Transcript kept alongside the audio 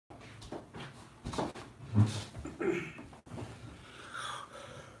Let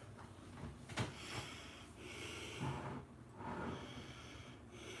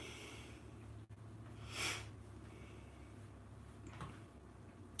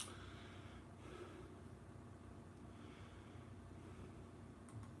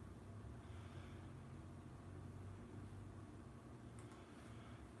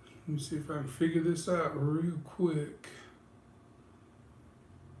me see if I can figure this out real quick.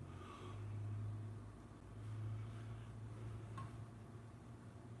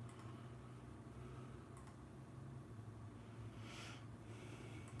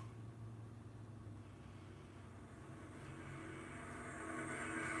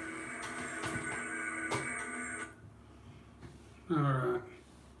 All right.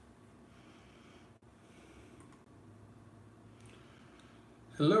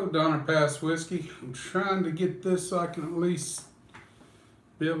 Hello, Donner Pass Whiskey. I'm trying to get this so I can at least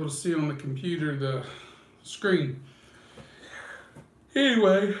be able to see on the computer the screen.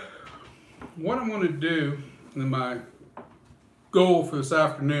 Anyway, what I'm going to do in my goal for this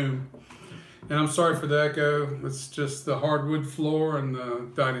afternoon, and I'm sorry for the echo, it's just the hardwood floor and the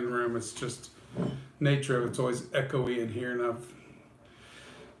dining room. It's just nature of it. It's always echoey in here,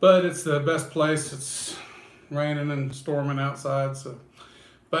 but it's the best place. It's raining and storming outside, so.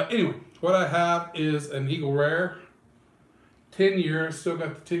 But anyway, what I have is an Eagle Rare, 10 years, still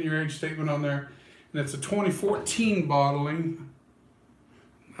got the 10-year age statement on there, and it's a 2014 bottling.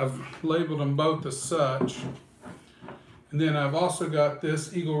 I've labeled them both as such. And then I've also got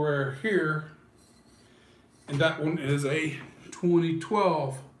this Eagle Rare here, and that one is a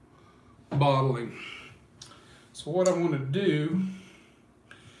 2012 bottling. So what I want to do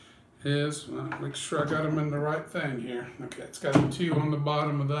is make sure I got them in the right thing here. Okay, it's got a 2 on the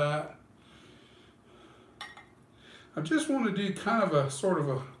bottom of that. I just want to do kind of a sort of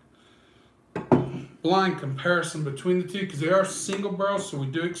a blind comparison between the two because they are single barrels, so we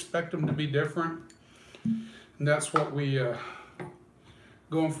do expect them to be different. And that's what we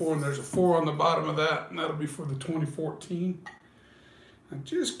going for. And there's a 4 on the bottom of that, and that'll be for the 2014. I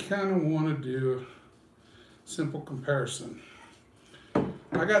just kind of want to do a simple comparison.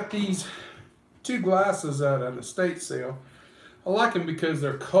 I got these 2 glasses at an estate sale. I like them because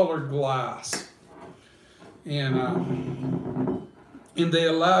they're colored glass, and they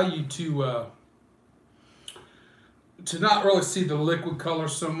allow you to not really see the liquid color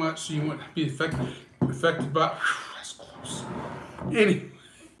so much, so you won't be affected by. Whew, that's close.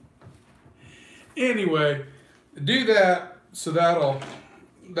 Anyway, do that. So that'll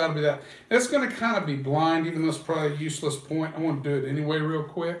be that. It's going to kind of be blind, even though it's probably a useless point. I want to do it anyway real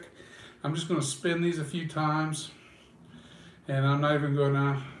quick. I'm just going to spin these a few times, and I'm not even going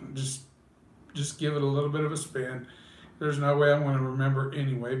to just give it a little bit of a spin. There's no way I'm going to remember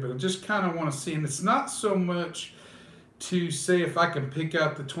anyway, but I just kind of want to see, and it's not so much to say if I can pick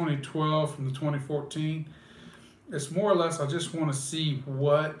out the 2012 from the 2014. It's more or less I just want to see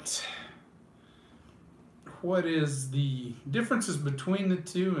what is the differences between the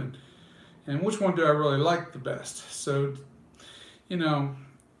two, and which one do I really like the best. So, you know,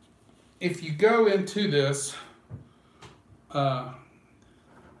 if you go into this, the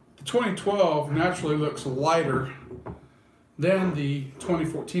 2012 naturally looks lighter than the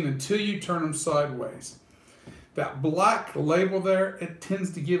 2014 until you turn them sideways. That black label there, it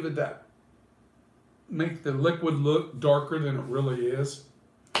tends to give it that, make the liquid look darker than it really is.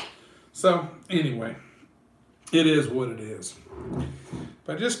 So anyway, it is what it is.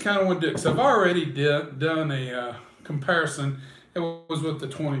 But I just kind of want to do it because I've already done a comparison. It was with the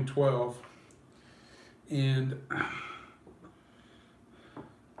 2012. And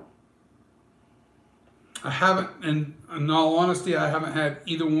I haven't, in all honesty, I haven't had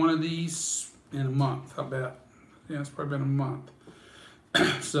either one of these in a month, I bet. Yeah, it's probably been a month.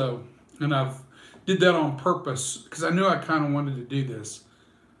 So, and I've did that on purpose because I knew I kind of wanted to do this.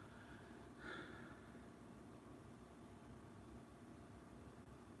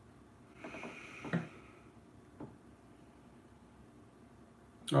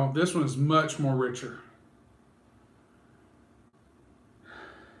 Oh, this one is much more richer.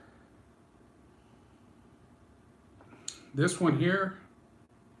 This one here,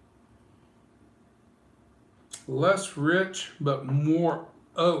 less rich, but more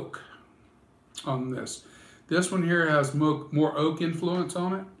oak on this. This one here has more oak influence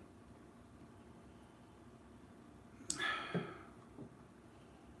on it.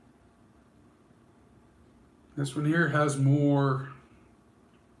 This one here has more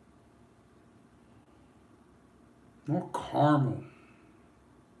caramel.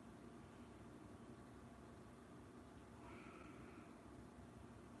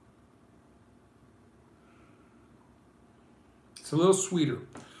 It's a little sweeter.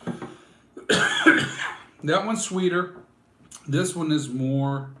 That one's sweeter. This one is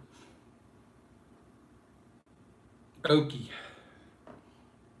more oaky.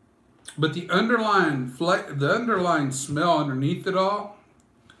 But the underlying smell underneath it all,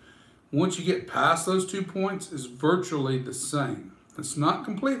 once you get past those 2 points, is virtually the same. It's not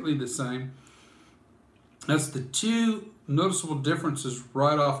completely the same. That's the two noticeable differences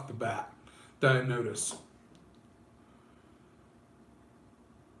right off the bat that I notice.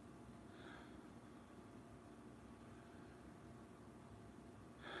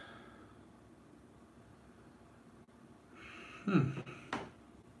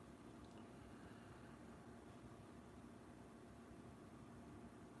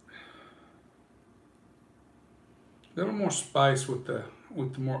 A little more spice with the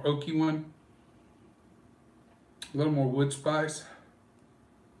more oaky one. A little more wood spice.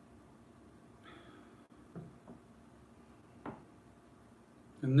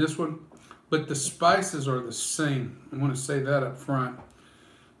 And this one, but the spices are the same. I want to say that up front.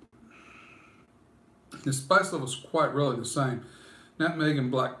 The spice level is quite really the same. Nutmeg and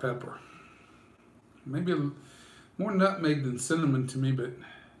black pepper. Maybe more nutmeg than cinnamon to me, but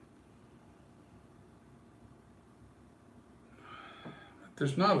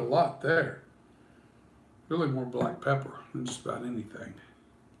there's not a lot there. Really more black pepper than just about anything.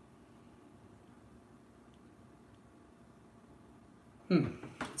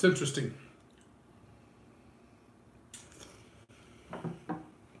 It's interesting.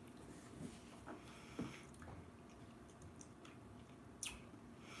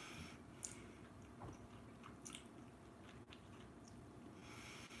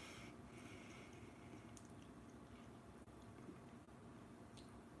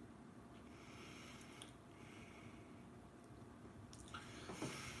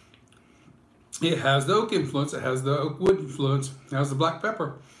 It has the oak influence, it has the oak wood influence, it has the black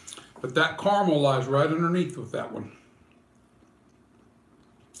pepper. But that caramel lies right underneath with that one.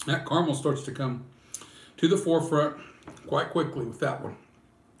 That caramel starts to come to the forefront quite quickly with that one.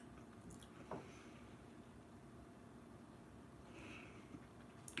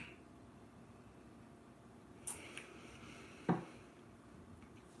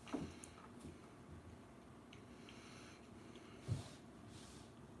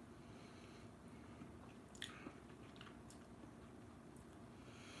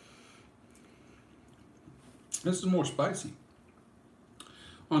 This is more spicy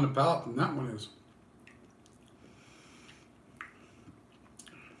on the palate than that one is.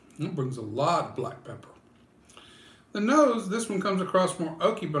 It brings a lot of black pepper. The nose, this one comes across more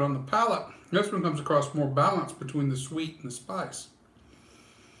oaky, but on the palate, this one comes across more balance between the sweet and the spice.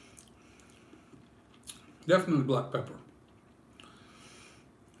 Definitely black pepper.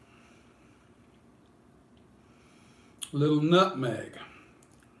 A little nutmeg.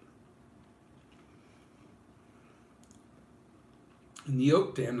 And the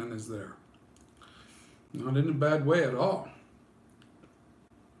oak tannin is there. Not in a bad way at all.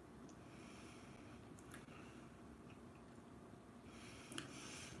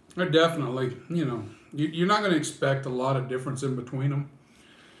 They're definitely, you know, you're not going to expect a lot of difference in between them.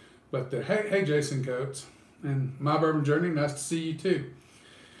 But hey, Jason Coates and My Bourbon Journey, nice to see you too.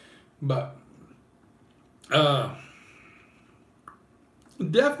 But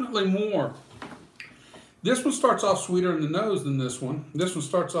definitely more. This one starts off sweeter in the nose than this one. This one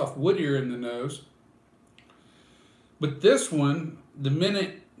starts off woodier in the nose. But this one,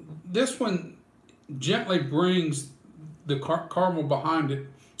 this one gently brings the caramel behind it,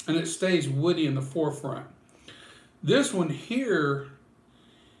 and it stays woody in the forefront. This one here,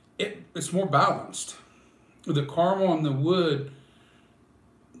 it's more balanced. The caramel and the wood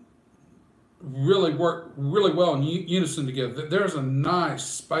really work really well in unison together. There's a nice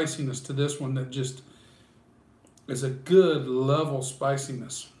spiciness to this one that just is a good level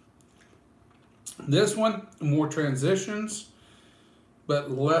spiciness. This one, more transitions,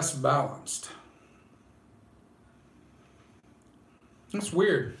 but less balanced. It's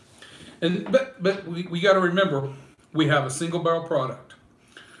weird. But we got to remember, we have a single barrel product.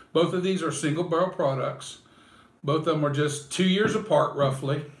 Both of these are single barrel products. Both of them are just 2 years apart,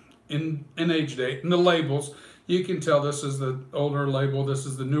 roughly, in age date. And the labels, you can tell this is the older label, this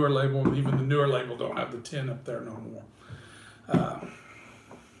is the newer label, and even the newer label don't have the 10 up there no more.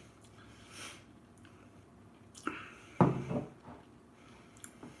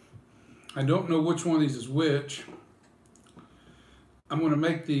 I don't know which one of these is which. I'm going to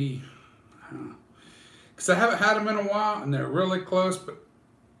make because I haven't had them in a while, and they're really close, but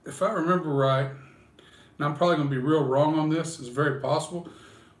if I remember right, and I'm probably going to be real wrong on this, it's very possible,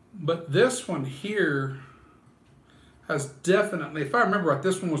 but this one here, has definitely, if I remember right,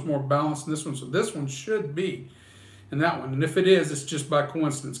 this one was more balanced than this one, so this one should be in that one. And if it is, it's just by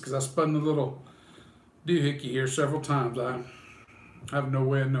coincidence because I spun the little doohickey here several times. I have no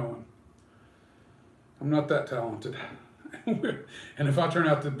way of knowing. I'm not that talented. And if I turn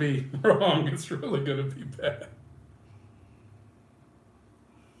out to be wrong, it's really going to be bad.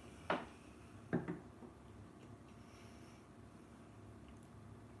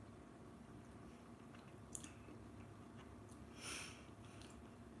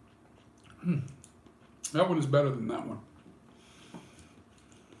 That one is better than that one.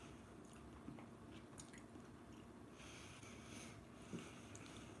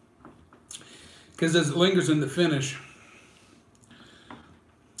 Because as it lingers in the finish,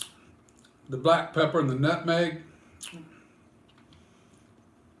 the black pepper and the nutmeg,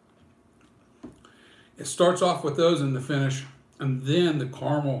 it starts off with those in the finish, and then the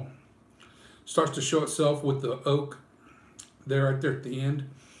caramel starts to show itself with the oak there right there at the end.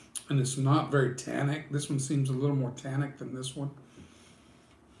 And it's not very tannic. This one seems a little more tannic than this one.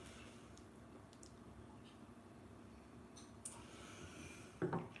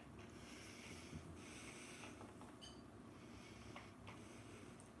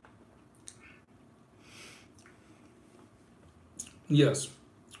 Yes,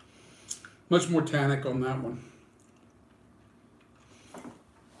 much more tannic on that one.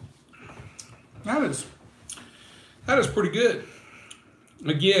 That is pretty good.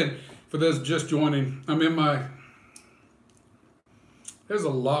 Again, for those just joining, there's a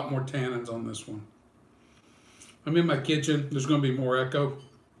lot more tannins on this one. I'm in my kitchen. There's going to be more echo.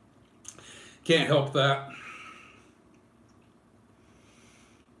 Can't help that.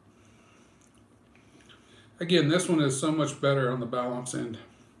 Again, this one is so much better on the balance end.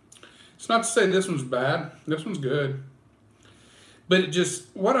 It's not to say this one's bad. This one's good. But it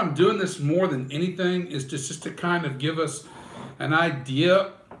just, what I'm doing this more than anything is just to kind of give us an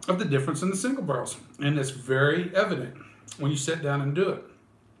idea of the difference in the single barrels. And it's very evident when you sit down and do it.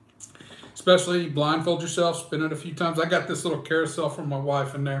 Especially blindfold yourself, spin it a few times. I got this little carousel from my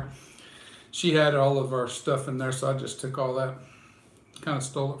wife in there. She had all of our stuff in there, so I just took all that, kind of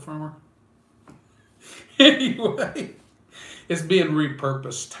stole it from her. Anyway, it's being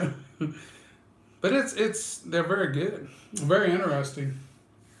repurposed. But they're very good. Very interesting.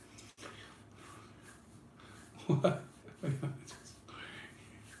 What?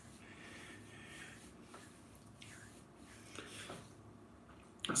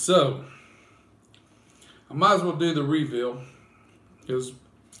 So, I might as well do the reveal because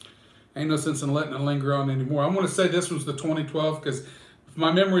ain't no sense in letting it linger on anymore. I'm going to say this was the 2012 because if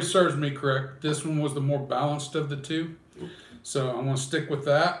my memory serves me correct, this one was the more balanced of the two. So I'm going to stick with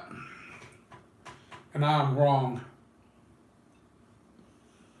that. And I'm wrong.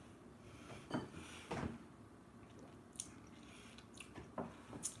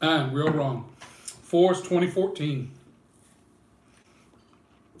 I'm real wrong. 4 is 2014.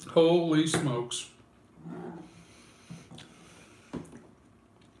 Holy smokes.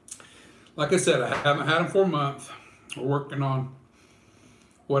 Like I said, I haven't had them for a month. We're working on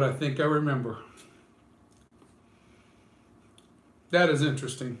what I think I remember. That is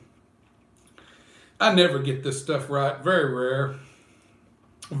interesting. I never get this stuff right. Very rare.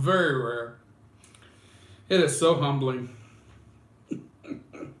 Very rare. It is so humbling.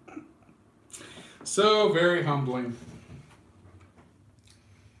 So very humbling.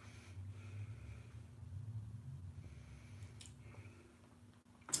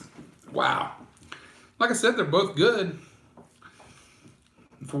 Wow. Like I said, they're both good.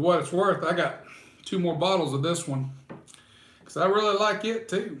 For what it's worth, I got 2 more bottles of this one because I really like it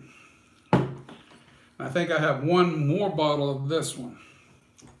too. I think I have 1 more bottle of this one.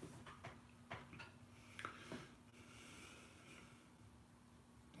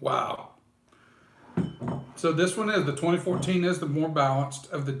 Wow. So this one is, the 2014 is the more balanced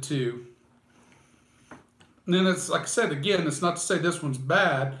of the two. And then it's, like I said, again, it's not to say this one's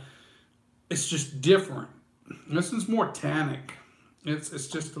bad. It's just different. This one's more tannic. It's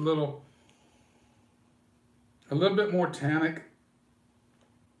just a little bit more tannic,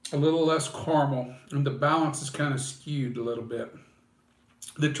 a little less caramel, and the balance is kind of skewed a little bit.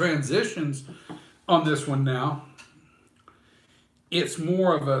 The transitions on this one now, it's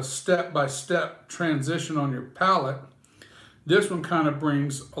more of a step-by-step transition on your palate. This one kind of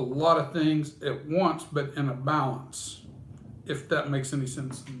brings a lot of things at once, but in a balance, if that makes any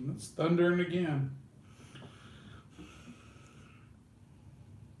sense. And it's thundering again.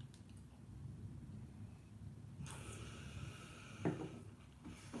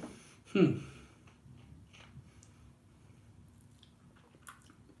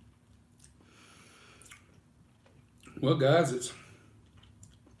 Well, guys, it's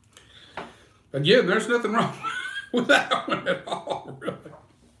again, there's nothing wrong with that one at all, really.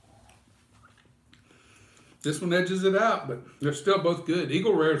 This one edges it out, but they're still both good.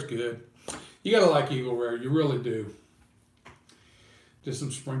 Eagle Rare is good. You gotta like Eagle Rare, you really do. Just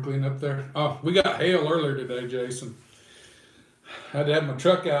some sprinkling up there. Oh, we got hail earlier today, Jason. I had to have my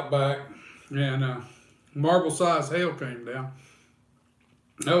truck out back, and marble size hail came down.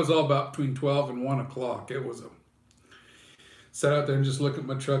 That was all about between 12 and 1 o'clock. It was sat out there and just look at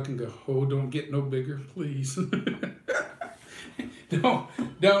my truck and go, oh, don't get no bigger, please.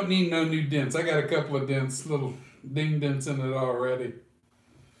 Don't need no new dents. I got a couple of dents, little ding dents in it already.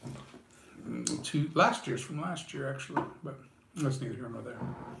 Last year's from last year, actually, but that's neither here nor there.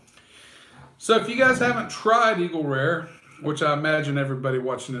 So if you guys haven't tried Eagle Rare, which I imagine everybody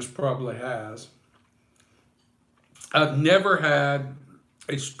watching this probably has, I've never had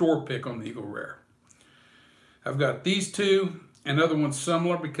a store pick on the Eagle Rare. I've got these two and other ones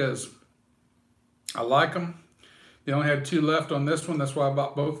similar because I like them. They only had 2 left on this one. That's why I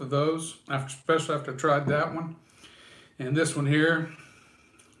bought both of those, especially after I tried that one. And this one here,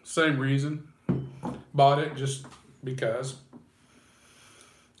 same reason. Bought it just because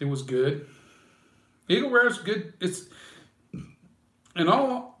it was good. Eagle Rare is good. It's, and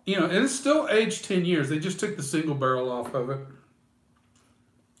all, you know, and it's still aged 10 years. They just took the single barrel off of it.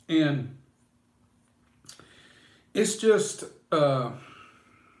 And it's just,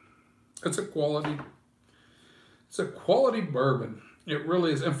 it's a quality bourbon. It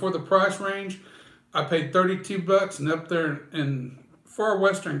really is. And for the price range, I paid $32, and up there in far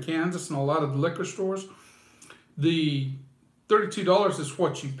western Kansas and a lot of the liquor stores, the $32 is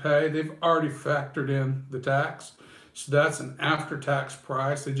what you pay. They've already factored in the tax. So that's an after-tax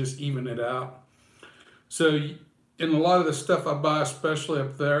price. They just even it out. So in a lot of the stuff I buy, especially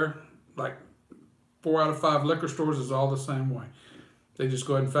up there, like 4 out of 5 liquor stores is all the same way. They just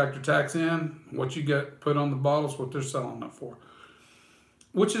go ahead and factor tax in. What you get put on the bottles, what they're selling it for.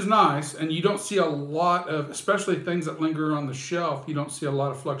 Which is nice, and you don't see a lot of, especially things that linger on the shelf, you don't see a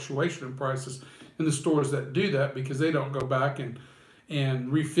lot of fluctuation in prices in the stores that do that because they don't go back and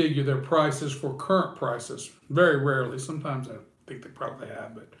refigure their prices for current prices. Very rarely. Sometimes I think they probably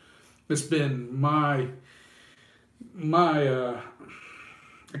have, but it's been my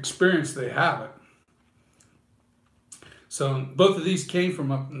experience they have it. So both of these came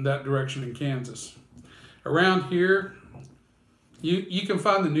from up in that direction in Kansas. Around here, you can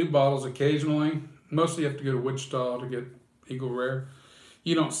find the new bottles occasionally. Mostly you have to go to Wichita to get Eagle Rare.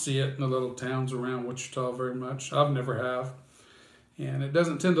 You don't see it in the little towns around Wichita very much. I've never have. And it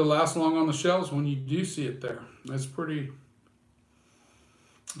doesn't tend to last long on the shelves when you do see it there. It's pretty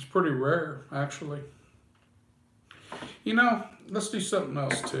rare, actually. You know, let's do something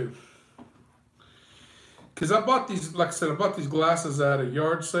else too. Because I bought these, like I said, I bought these glasses at a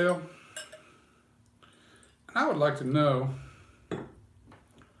yard sale. And I would like to know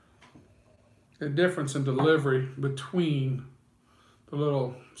the difference in delivery between the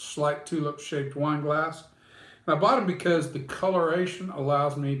little slight tulip-shaped wine glass. And I bought them because the coloration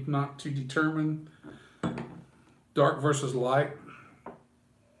allows me not to determine dark versus light.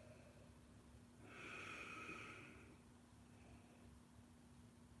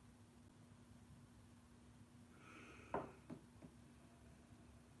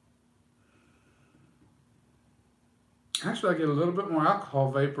 Actually, I get a little bit more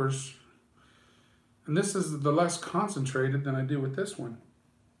alcohol vapors. And this is the less concentrated than I do with this one.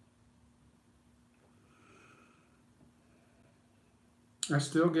 I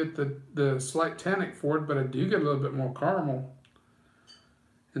still get the slight tannic for it, but I do get a little bit more caramel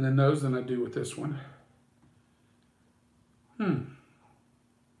in the nose than I do with this one.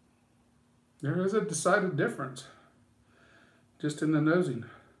 There is a decided difference just in the nosing.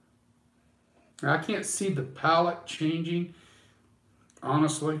 I can't see the palate changing,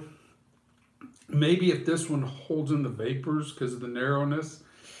 honestly. Maybe if this one holds in the vapors because of the narrowness,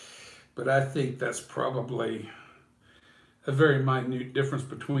 but I think that's probably a very minute difference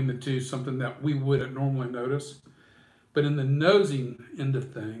between the two, something that we wouldn't normally notice. But in the nosing end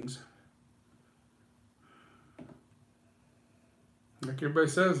of things, like everybody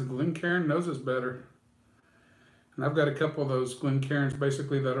says, Glencairn noses better. And I've got a couple of those Glencairns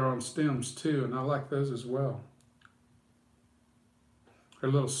basically that are on stems too, and I like those as well. They're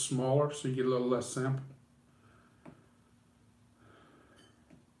a little smaller, so you get a little less sample.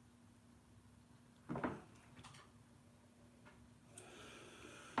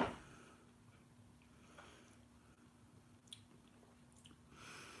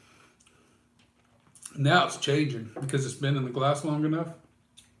 Now it's changing because it's been in the glass long enough.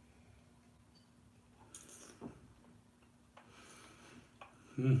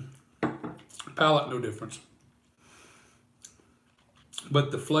 Palate, no difference.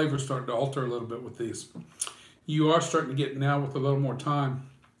 But the flavor's starting to alter a little bit with these. You are starting to get now with a little more time.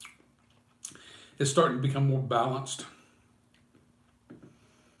 It's starting to become more balanced.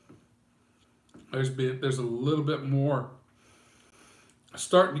 There's a little bit more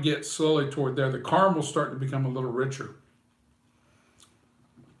starting to get slowly toward there. The caramel's starting to become a little richer.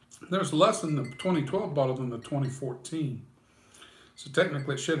 There's less in the 2012 bottle than the 2014. So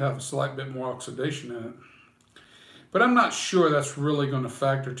technically it should have a slight bit more oxidation in it. But I'm not sure that's really going to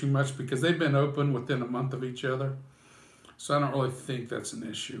factor too much because they've been open within a month of each other. So I don't really think that's an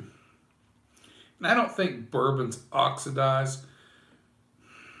issue. And I don't think bourbons oxidize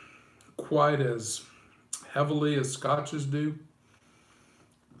quite as heavily as scotches do.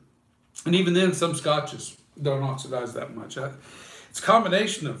 And even then, some scotches don't oxidize that much. It's a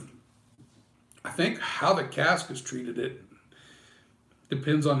combination of, I think, how the cask has treated it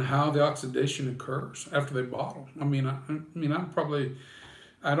depends on how the oxidation occurs after they bottle. I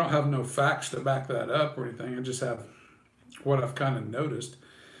don't have no facts to back that up or anything. I just have what I've kind of noticed.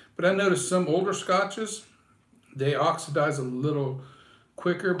 But I noticed some older scotches, they oxidize a little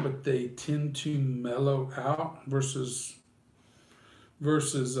quicker, but they tend to mellow out versus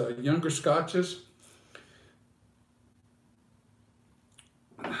younger scotches.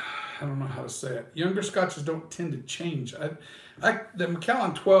 I don't know how to say it. Younger scotches don't tend to change. The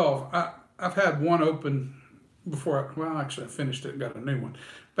Macallan 12, I've had one open before. I finished it and got a new one.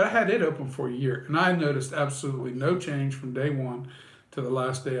 But I had it open for a year, and I noticed absolutely no change from day one to the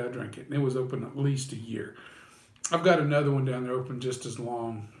last day I drank it. And it was open at least a year. I've got another one down there open just as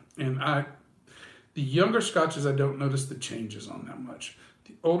long. And the younger scotches, I don't notice the changes on that much.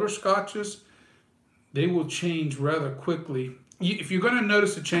 The older scotches, they will change rather quickly. If you're going to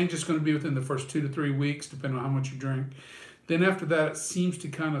notice a change, it's going to be within the first 2 to 3 weeks, depending on how much you drink. Then after that, it seems to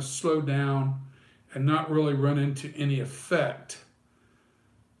kind of slow down and not really run into any effect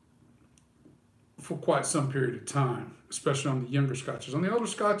for quite some period of time, especially on the younger scotches. On the older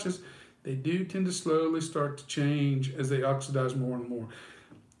scotches, they do tend to slowly start to change as they oxidize more and more.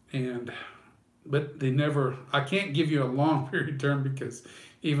 But they never, I can't give you a long period term because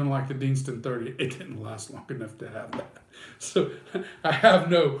even like the Deanston 30, it didn't last long enough to have that. So I have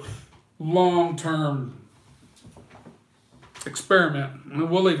no long-term experiment. And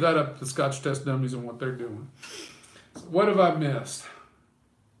we'll leave that up to the Scotch Test Dummies and what they're doing. So what have I missed?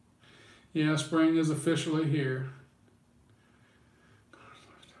 Yeah, spring is officially here.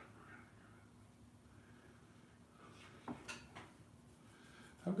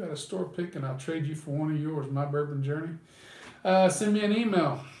 I've got a store pick and I'll trade you for one of yours, My Bourbon Journey. Send me an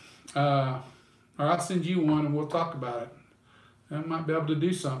email. Or I'll send you one and we'll talk about it. I might be able to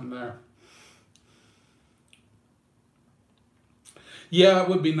do something there. Yeah, it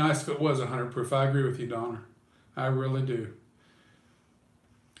would be nice if it was 100 proof. I agree with you, Donner. I really do.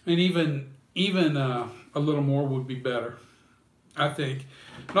 And even a little more would be better, I think.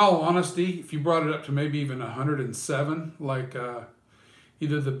 In all honesty, if you brought it up to maybe even 107, like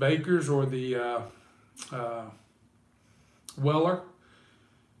either the Bakers or the Weller,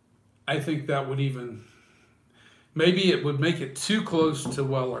 I think that would even, maybe it would make it too close to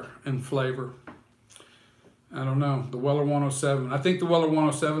Weller in flavor. I don't know, the Weller 107. I think the Weller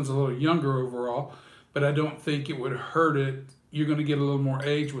 107 is a little younger overall, but I don't think it would hurt it. You're going to get a little more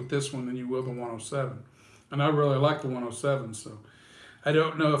age with this one than you will the 107. And I really like the 107, so I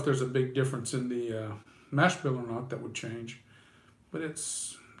don't know if there's a big difference in the mash bill or not that would change. But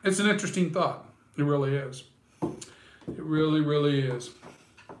it's an interesting thought. It really is. It really, really is.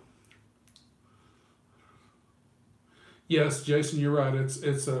 Yes, Jason, you're right.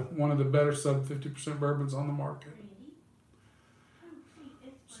 It's one of the better sub 50% bourbons on the market.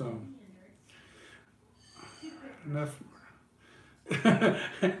 So enough.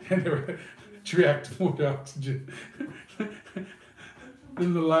 And she reacted more to oxygen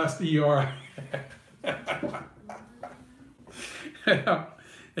than the last ER.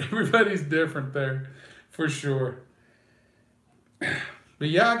 Everybody's different there, for But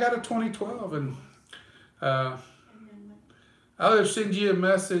yeah, I got a 2012, and I'll send you a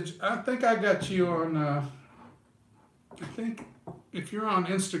message. I think I got you on, I think if you're on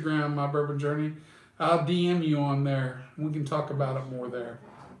Instagram, My Bourbon Journey, I'll DM you on there. We can talk about it more there.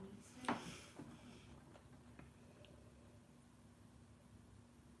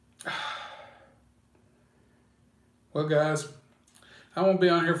 Well, guys, I won't be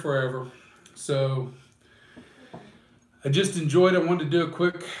on here forever. So I just enjoyed it. I wanted to do a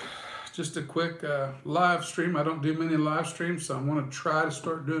quick live stream. I don't do many live streams, so I want to try to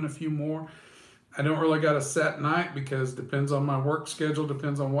start doing a few more. I don't really got a set night because it depends on my work schedule,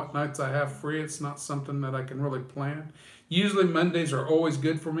 depends on what nights I have free. It's not something that I can really plan. Usually Mondays are always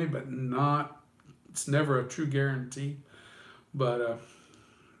good for me, but it's never a true guarantee. But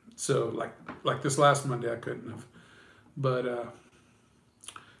so like this last Monday I couldn't have. But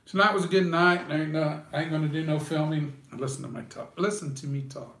tonight was a good night. I ain't gonna do no filming. Listen to me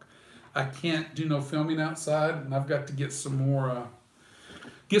talk. I can't do no filming outside, and I've got to get some more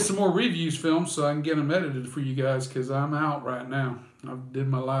reviews filmed so I can get them edited for you guys, because I'm out right now. I did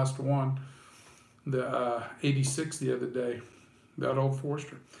my last one, the 86 the other day, that old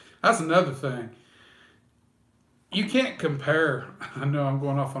Forester. That's another thing. You can't compare. I know I'm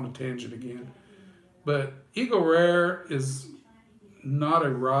going off on a tangent again, but Eagle Rare is not a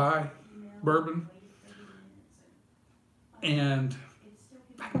rye bourbon, and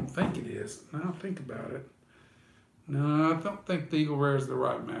I don't think it is. Now I think about it. No, I don't think the Eagle Rare is the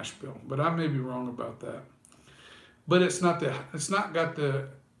right mash bill, but I may be wrong about that. But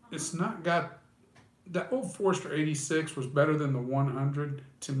that old Forester 86 was better than the 100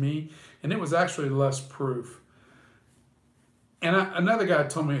 to me, and it was actually less proof. And another guy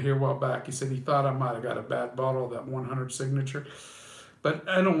told me here a while back, he said he thought I might have got a bad bottle of that 100 signature, but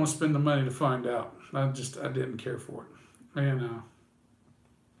I don't want to spend the money to find out. I didn't care for it. And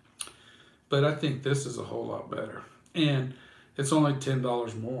but I think this is a whole lot better. And it's only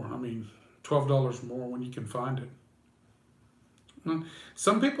 $10 more. I mean, $12 more when you can find it. And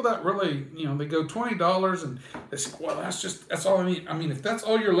some people that really, they go $20 and they say, well, that's all I need. I mean, if that's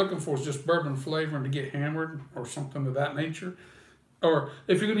all you're looking for is just bourbon flavor and to get hammered or something of that nature, or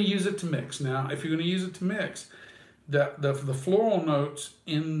if you're going to use it to mix. Now, if you're going to use it to mix, the floral notes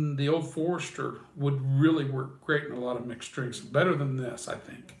in the old Forester would really work great in a lot of mixed drinks. Better than this, I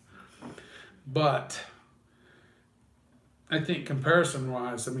think. But I think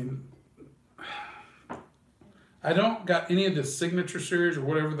comparison-wise, I mean, I don't got any of the signature series or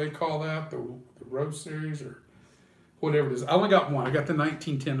whatever they call that, the Rose series or whatever it is. I only got one. I got the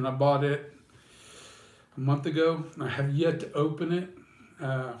 1910, and I bought it a month ago. I have yet to open it,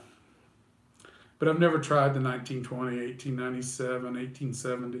 but I've never tried the 1920, 1897,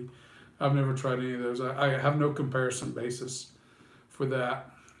 1870. I've never tried any of those. I have no comparison basis for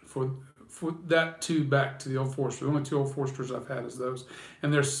that. For that back to the old Forester. The only two old Foresters I've had is those.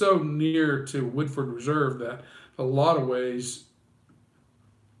 And they're so near to Woodford Reserve that a lot of ways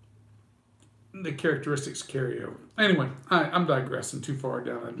the characteristics carry over. Anyway, I'm digressing too far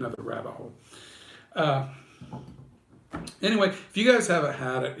down another rabbit hole. Anyway, if you guys haven't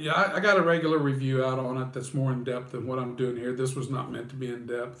had it, I got a regular review out on it that's more in depth than what I'm doing here. This was not meant to be in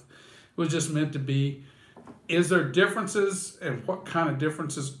depth. It was just meant to be, is there differences, and what kind of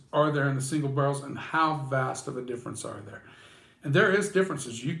differences are there in the single barrels, and how vast of a difference are there? And there is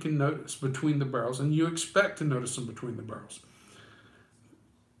differences you can notice between the barrels, and you expect to notice them between the barrels.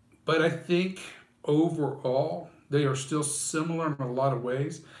 But I think overall, they are still similar in a lot of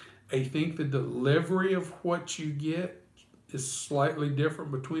ways. I think the delivery of what you get is slightly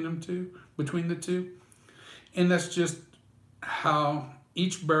different between the two. And that's just how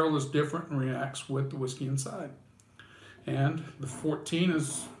each barrel is different and reacts with the whiskey inside. And the 14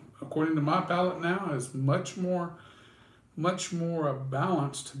 is, according to my palate now, is much more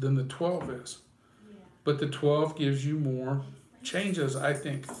balanced than the 12 is. But the 12 gives you more changes, I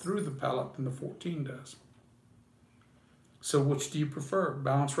think, through the palate than the 14 does. So which do you prefer?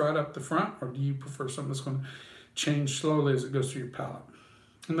 Balance right up the front, or do you prefer something that's going to change slowly as it goes through your palate?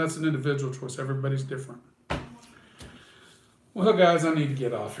 And that's an individual choice. Everybody's different. Well, guys, I need to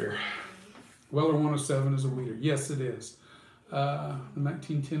get off here. Weller 107 is a weeder. Yes, it is. The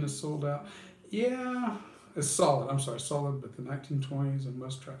 1910 is sold out. Yeah, it's solid. I'm sorry, solid, but the 1920 is a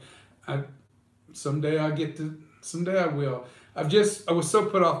must try. Someday I will. I was so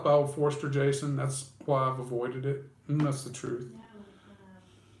put off by old Forester, Jason. That's why I've avoided it. And that's the truth.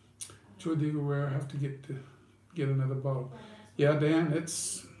 Enjoy the Eagle Rare. I have to get another bottle. Yeah, Dan,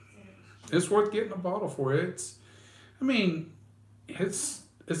 it's worth getting a bottle for. It's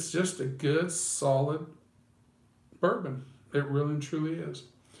just a good, solid bourbon. It really and truly is.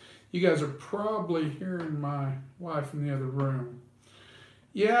 You guys are probably hearing my wife in the other room.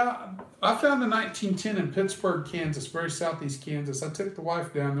 Yeah, I found the 1910 in Pittsburgh, Kansas, very southeast Kansas. I took the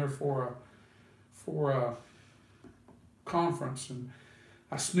wife down there for a conference, and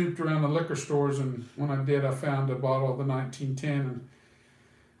I snooped around the liquor stores, and when I did, I found a bottle of the 1910, and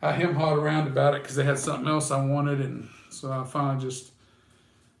I hem-hawed around about it because they had something else I wanted, and so I finally just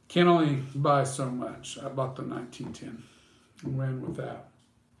can only buy so much. I bought the 1910 and ran with that.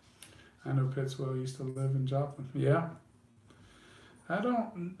 I know Pittswell used to live in Joplin. Yeah.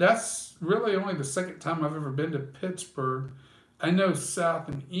 That's really only the second time I've ever been to Pittsburgh. I know south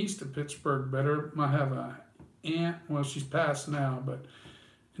and east of Pittsburgh better. I have a aunt, well, she's passed now, but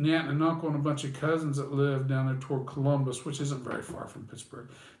an aunt and an uncle and a bunch of cousins that live down there toward Columbus, which isn't very far from Pittsburgh.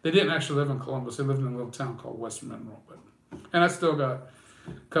 They didn't actually live in Columbus. They lived in a little town called West Mineral. And I still got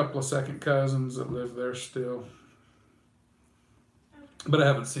a couple of second cousins that live there still. But I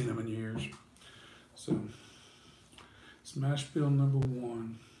haven't seen them in years. So, Smash Bill #1.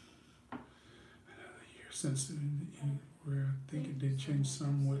 Another year since where I think it did change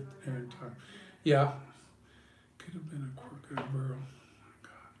some with Aaron Tyler. Yeah. Could have been a quirk of a barrel.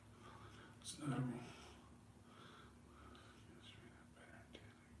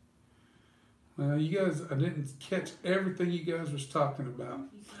 Well, you guys, I didn't catch everything you guys was talking about.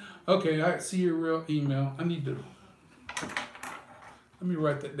 Okay, I see your real email. I need to, let me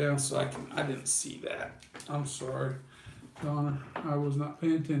write that down so I didn't see that. I'm sorry, Donna, I was not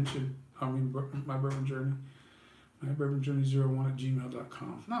paying attention. I mean, my bourbon journey. My bourbon journey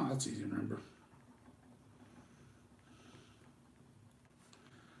 01@gmail.com. No, that's easy to remember.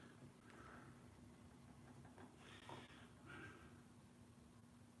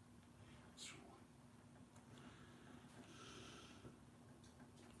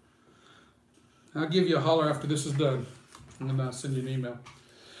 I'll give you a holler after this is done. I'm gonna send you an email.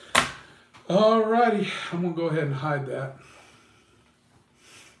 Alrighty, I'm gonna go ahead and hide that.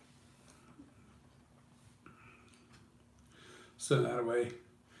 Send that away.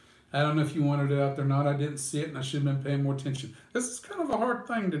 I don't know if you wanted it out there or not. I didn't see it and I should have been paying more attention. This is kind of a hard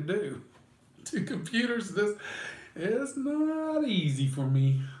thing to do. To computers, this is not easy for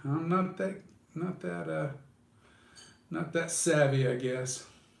me. I'm not that savvy, I guess.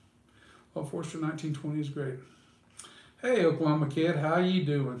 Well, Forster 1920 is great. Hey, Oklahoma kid, how you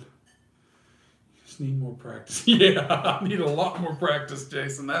doing? Just need more practice. Yeah, I need a lot more practice,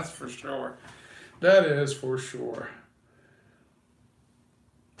 Jason. That's for sure. That is for sure.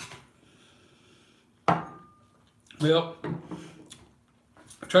 Well,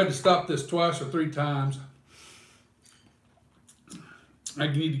 I tried to stop this twice or 3 times. I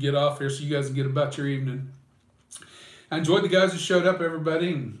need to get off here so you guys can get about your evening. I enjoyed the guys who showed up,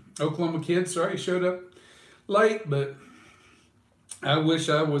 everybody. And Oklahoma kid, sorry you showed up late, but I wish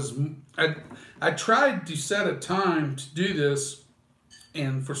I was. I tried to set a time to do this,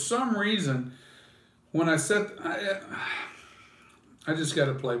 and for some reason, when I set, I just got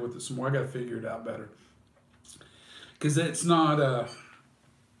to play with it some more. I got to figure it out better. Because it's not,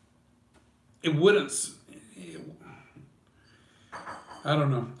 it wouldn't, I don't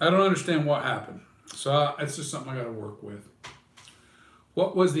know. I don't understand what happened. So it's just something I got to work with.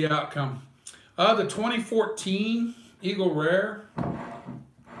 What was the outcome? The 2014 Eagle Rare,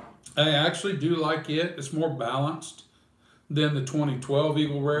 I actually do like it. It's more balanced than the 2012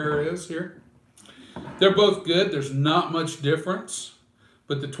 Eagle Rare is here. They're both good. There's not much difference,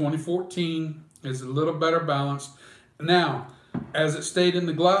 but the 2014 is a little better balanced. Now, as it stayed in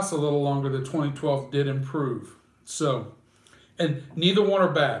the glass a little longer, the 2012 did improve. So, and neither one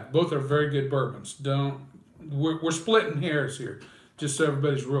are bad. Both are very good bourbons. We're splitting hairs here, just so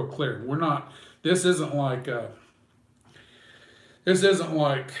everybody's real clear. We're not. This isn't like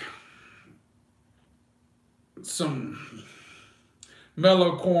some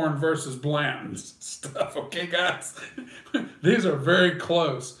mellow corn versus Blanton stuff. Okay, guys, these are very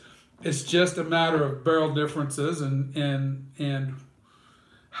close. It's just a matter of barrel differences and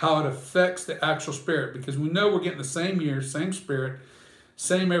how it affects the actual spirit, because we know we're getting the same year, same spirit,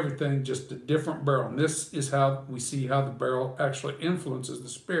 same everything, just a different barrel. And this is how we see how the barrel actually influences the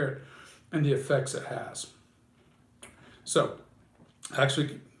spirit and the effects it has. So I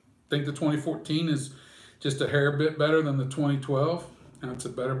actually think the 2014 is just a hair bit better than the 2012, and it's a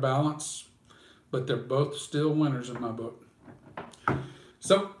better balance, but they're both still winners in my book.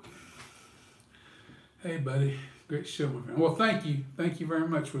 So, hey, buddy. Great show, my friend. Well, thank you. Thank you very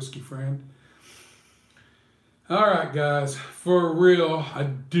much, Whiskey Friend. All right, guys. For real, I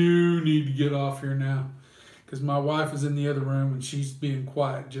do need to get off here now because my wife is in the other room and she's being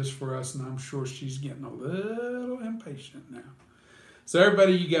quiet just for us, and I'm sure she's getting a little impatient now. So,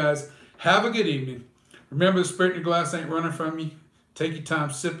 everybody, you guys, have a good evening. Remember, the spirit in your glass ain't running from you. Take your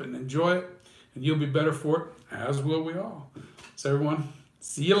time, sip it, and enjoy it, and you'll be better for it, as will we all. So, everyone,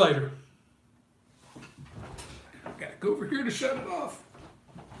 see you later. Gotta go over here to shut it off.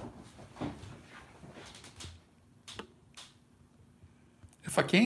 If I can.